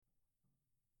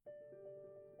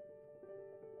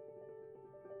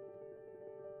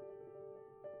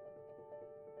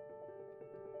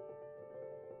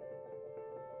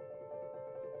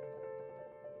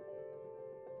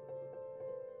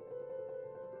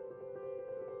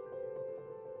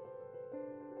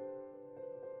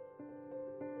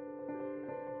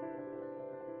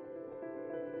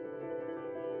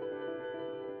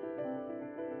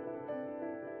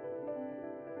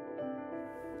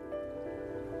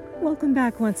Welcome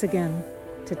back once again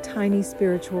to Tiny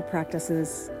Spiritual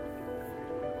Practices,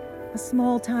 a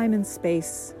small time and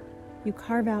space you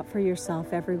carve out for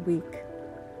yourself every week,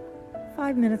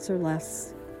 5 minutes or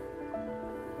less,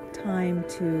 time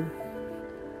to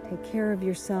take care of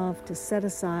yourself, to set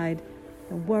aside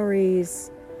the worries,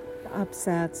 the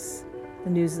upsets, the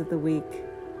news of the week,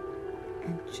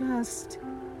 and just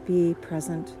be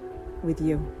present with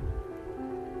you.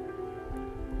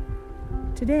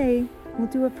 Today, we'll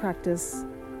do a practice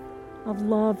of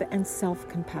love and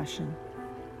self-compassion.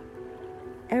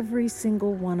 Every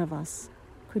single one of us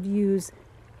could use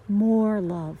more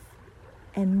love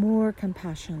and more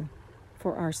compassion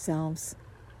for ourselves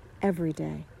every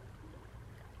day.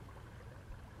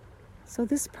 So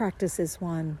this practice is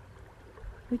one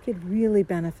we could really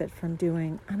benefit from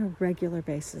doing on a regular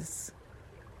basis.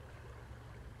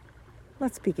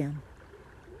 Let's begin.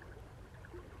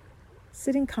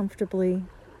 Sitting comfortably,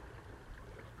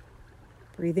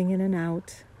 breathing in and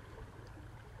out.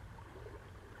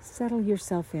 Settle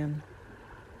yourself in.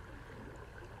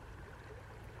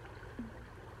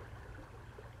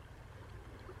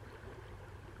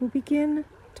 We'll begin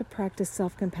to practice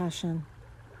self-compassion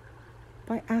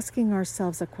by asking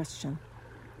ourselves a question.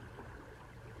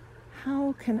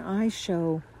 How can I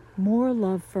show more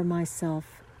love for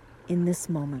myself in this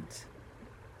moment?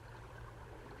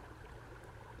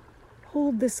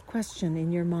 Hold this question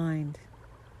in your mind,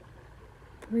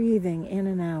 breathing in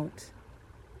and out,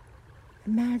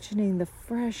 imagining the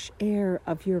fresh air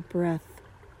of your breath,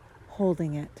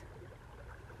 holding it.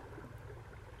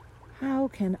 How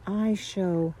can I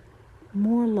show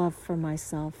more love for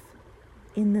myself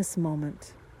in this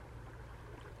moment?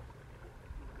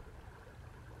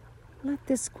 Let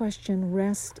this question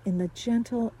rest in the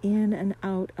gentle in and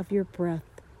out of your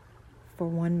breath for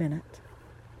 1 minute.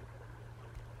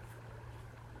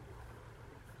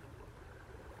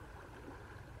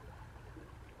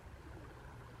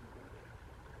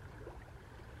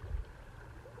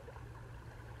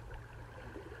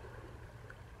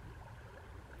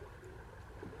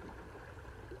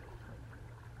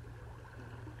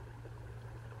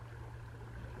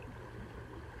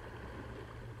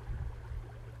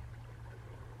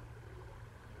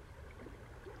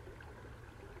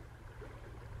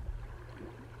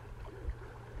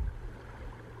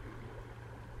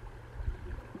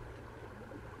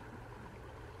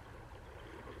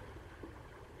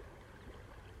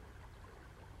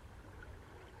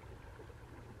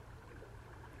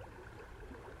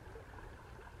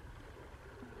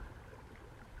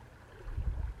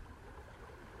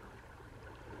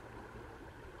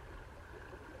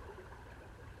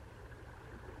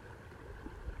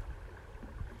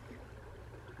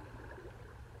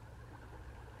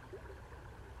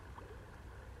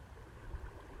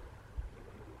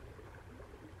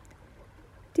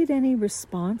 Did any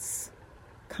response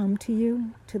come to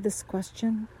you to this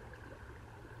question?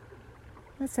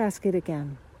 Let's ask it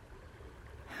again.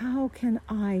 How can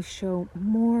I show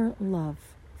more love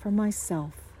for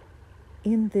myself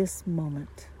in this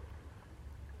moment?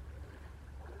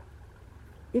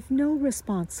 If no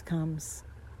response comes,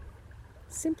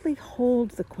 simply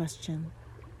hold the question,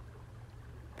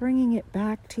 bringing it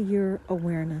back to your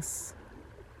awareness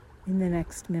in the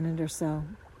next minute or so.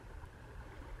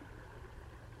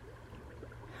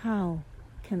 How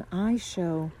can I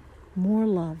show more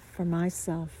love for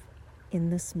myself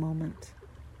in this moment?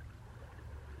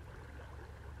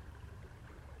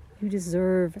 You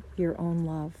deserve your own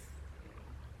love.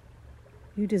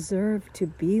 You deserve to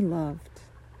be loved.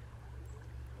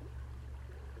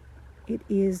 It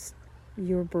is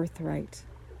your birthright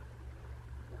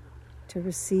to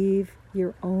receive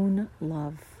your own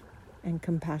love and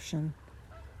compassion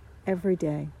every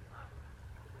day.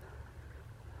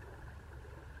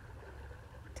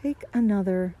 Take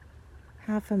another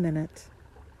half a minute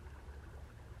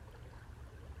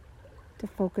to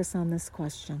focus on this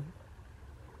question.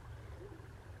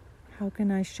 How can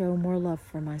I show more love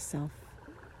for myself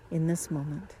in this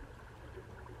moment?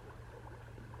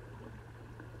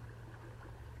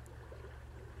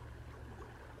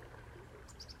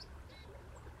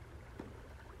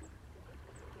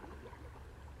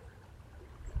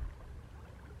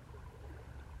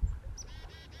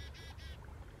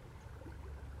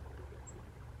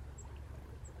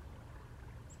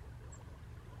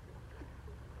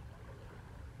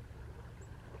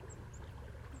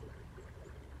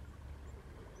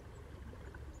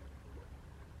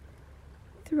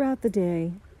 Throughout the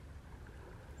day,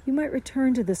 you might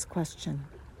return to this question,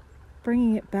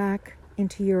 bringing it back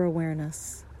into your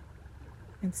awareness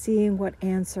and seeing what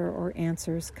answer or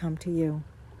answers come to you.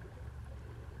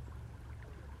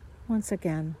 Once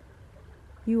again,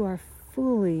 You are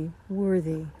fully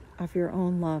worthy of your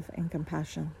own love and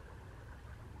compassion.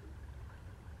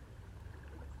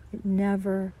 It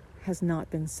never has not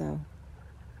been so.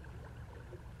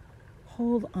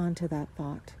 Hold on to that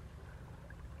thought.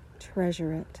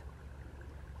 Treasure it.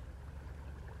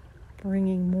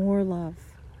 Bringing more love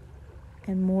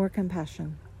and more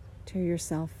compassion to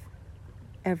yourself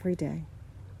every day.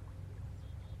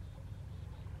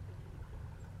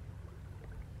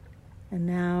 And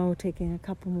now, taking a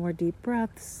couple more deep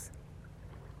breaths,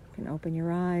 you can open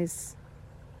your eyes,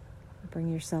 bring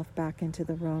yourself back into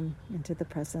the room, into the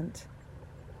present.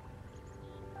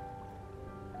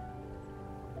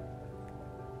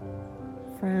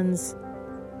 Friends,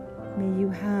 may you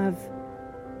have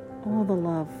all the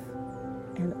love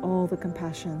and all the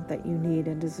compassion that you need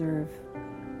and deserve.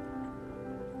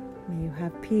 May you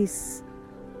have peace.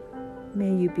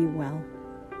 May you be well.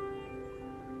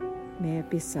 May it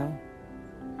be so.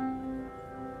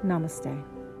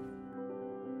 Namaste.